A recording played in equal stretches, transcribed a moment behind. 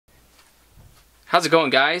How's it going,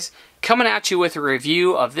 guys? Coming at you with a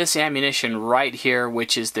review of this ammunition right here,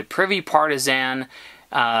 which is the Privy Partisan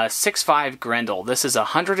 6.5 Grendel. This is a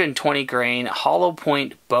 120 grain hollow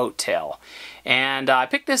point boat tail. And I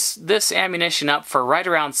picked this ammunition up for right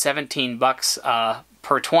around 17 bucks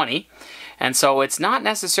per 20. And so it's not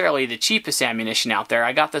necessarily the cheapest ammunition out there.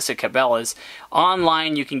 I got this at Cabela's.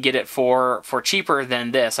 Online you can get it for cheaper than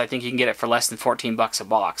this. I think you can get it for less than 14 bucks a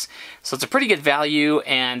box. So it's a pretty good value,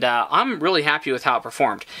 and I'm really happy with how it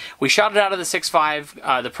performed. We shot it out of the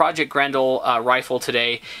 6.5, the Project Grendel rifle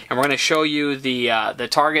today, and we're going to show you the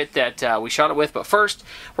target that we shot it with. But first,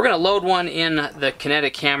 we're going to load one in the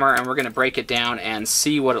kinetic hammer, and we're going to break it down and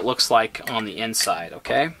see what it looks like on the inside,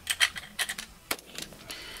 okay?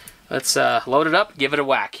 Let's load it up, give it a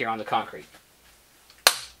whack here on the concrete.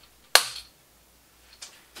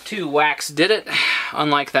 2 whacks did it,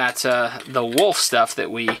 unlike that the wolf stuff that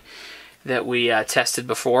we tested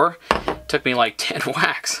before. It took me like 10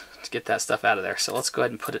 whacks to get that stuff out of there. So let's go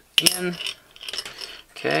ahead and put it in.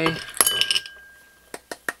 Okay.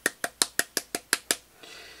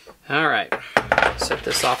 All right. Set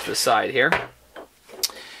this off to the side here.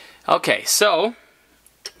 Okay, so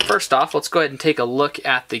first off, let's go ahead and take a look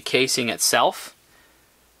at the casing itself.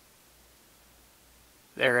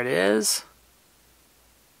 There it is.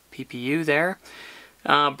 PPU there.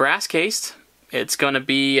 Brass cased. It's going to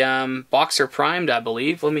be boxer primed, I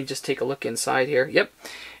believe. Let me just take a look inside here. Yep,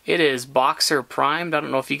 it is boxer primed. I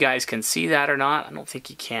don't know if you guys can see that or not. I don't think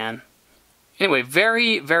you can. Anyway,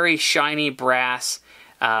 very, very shiny brass.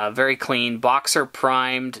 Very clean, boxer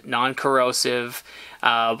primed, non-corrosive.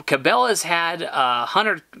 Cabela's had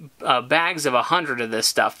 100 bags of 100 of this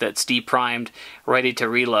stuff that's deprimed, ready to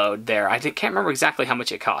reload. There, I can't remember exactly how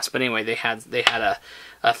much it cost, but anyway, they had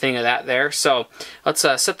a thing of that there. So let's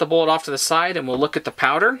set the bullet off to the side, and we'll look at the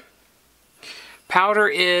powder. Powder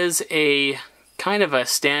is a kind of a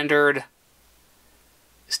standard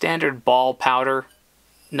ball powder.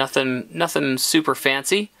 Nothing super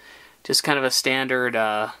fancy. Just kind of a standard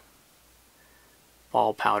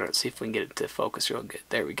ball powder. Let's see if we can get it to focus real good.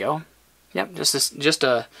 There we go. Yep, just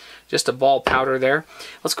a ball powder there.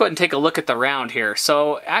 Let's go ahead and take a look at the round here.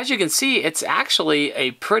 So as you can see, it's actually a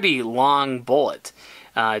pretty long bullet.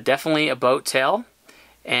 Definitely a boat tail,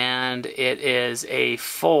 and it is a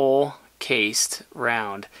full cased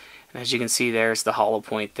round. And as you can see, there's the hollow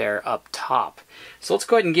point there up top. So let's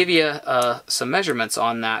go ahead and give you some measurements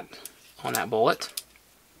on that bullet.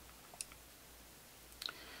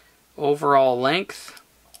 Overall length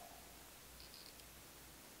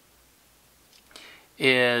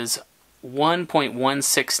is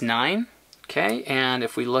 1.169, okay, and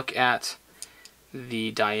if we look at the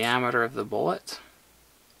diameter of the bullet,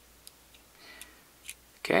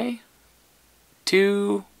 okay,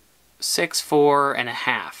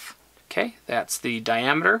 264.5, okay, that's the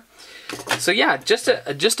diameter. So yeah, just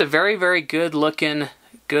a very, very good looking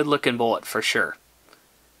bullet for sure.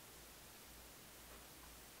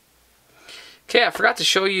 Okay, I forgot to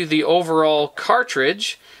show you the overall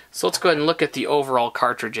cartridge, so let's go ahead and look at the overall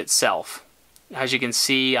cartridge itself. As you can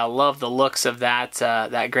see, I love the looks of that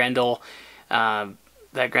Grendel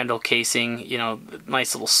casing. You know,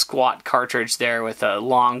 nice little squat cartridge there with a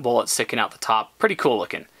long bullet sticking out the top. Pretty cool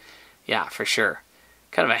looking, yeah, for sure.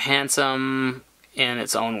 Kind of a handsome in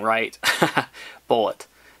its own right bullet.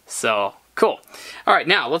 So cool. All right,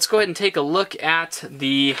 now let's go ahead and take a look at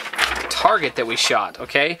the target that we shot.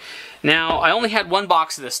 Okay. Now, I only had 1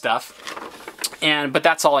 box of this stuff, but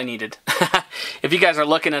that's all I needed. If you guys are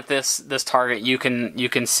looking at this target, you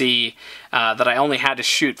can see that I only had to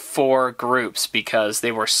shoot 4 groups because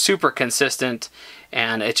they were super consistent,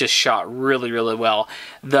 and it just shot really, really well.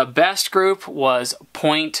 The best group was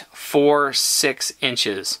 0.46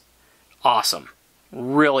 inches. Awesome.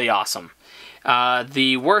 Really awesome.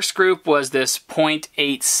 The worst group was this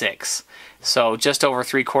 0.86, so just over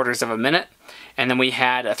 3/4 of a minute. And then we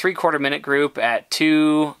had a 3/4 minute group at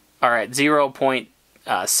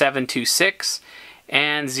 0.726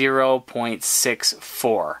 and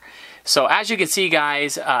 0.64. So as you can see,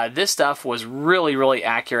 guys, this stuff was really, really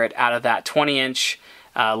accurate out of that 20-inch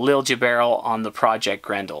Lilja barrel on the Project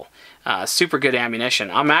Grendel. Super good ammunition.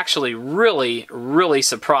 I'm actually really, really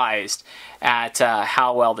surprised at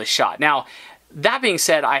how well this shot. Now, that being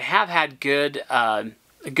said, I have had good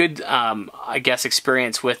I guess,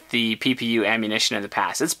 experience with the PPU ammunition in the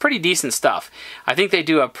past. It's pretty decent stuff. I think they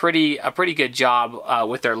do a pretty good job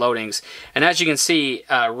with their loadings. And as you can see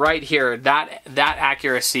right here, that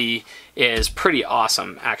accuracy is pretty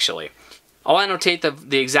awesome, actually. I'll annotate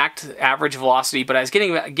the exact average velocity, but I was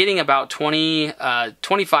getting about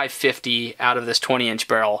 2550 out of this 20-inch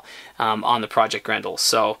barrel on the Project Grendel.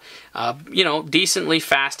 So, you know, decently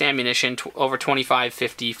fast ammunition, over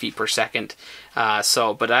 25-50 feet per second.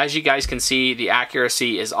 But as you guys can see, the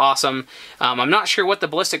accuracy is awesome. I'm not sure what the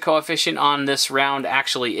ballistic coefficient on this round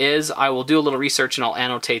actually is. I will do a little research and I'll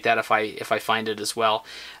annotate that if I find it as well.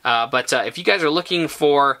 But if you guys are looking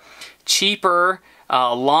for cheaper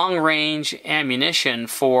long-range ammunition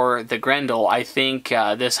for the Grendel, I think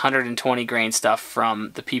this 120 grain stuff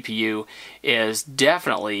from the PPU is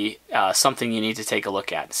definitely something you need to take a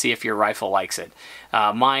look at. See if your rifle likes it.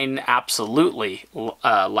 Mine absolutely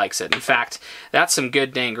likes it. In fact, that's some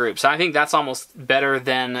good dang groups. I think that's almost better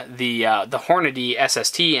than the Hornady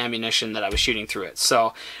SST ammunition that I was shooting through it.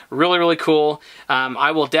 So really, really cool.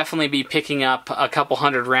 I will definitely be picking up a couple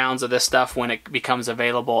hundred rounds of this stuff when it becomes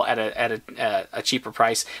available at a cheaper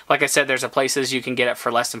price. Like I said, there's places you can get it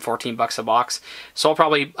for less than 14 bucks a box. So I'll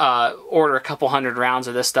probably order a couple hundred rounds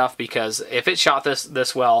of this stuff, because if it shot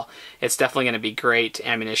this well, it's definitely going to be great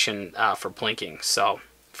ammunition for plinking. So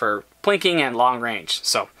for plinking and long range.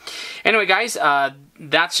 So anyway, guys,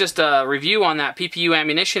 that's just a review on that PPU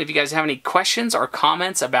ammunition. If you guys have any questions or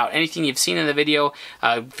comments about anything you've seen in the video,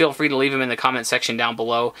 feel free to leave them in the comment section down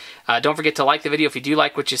below. Don't forget to like the video if you do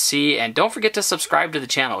like what you see, and don't forget to subscribe to the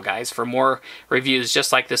channel, guys, for more reviews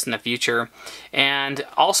just like this in the future. And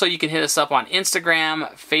also, you can hit us up on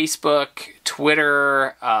Instagram, Facebook,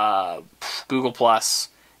 Twitter, Google+.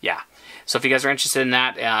 Yeah. So if you guys are interested in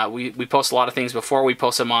that, we post a lot of things before we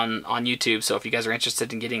post them on YouTube. So if you guys are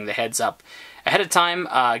interested in getting the heads up ahead of time,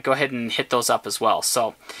 go ahead and hit those up as well.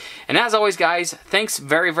 So, and as always, guys, thanks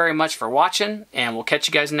very, very much for watching, and we'll catch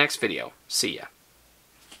you guys in the next video. See ya.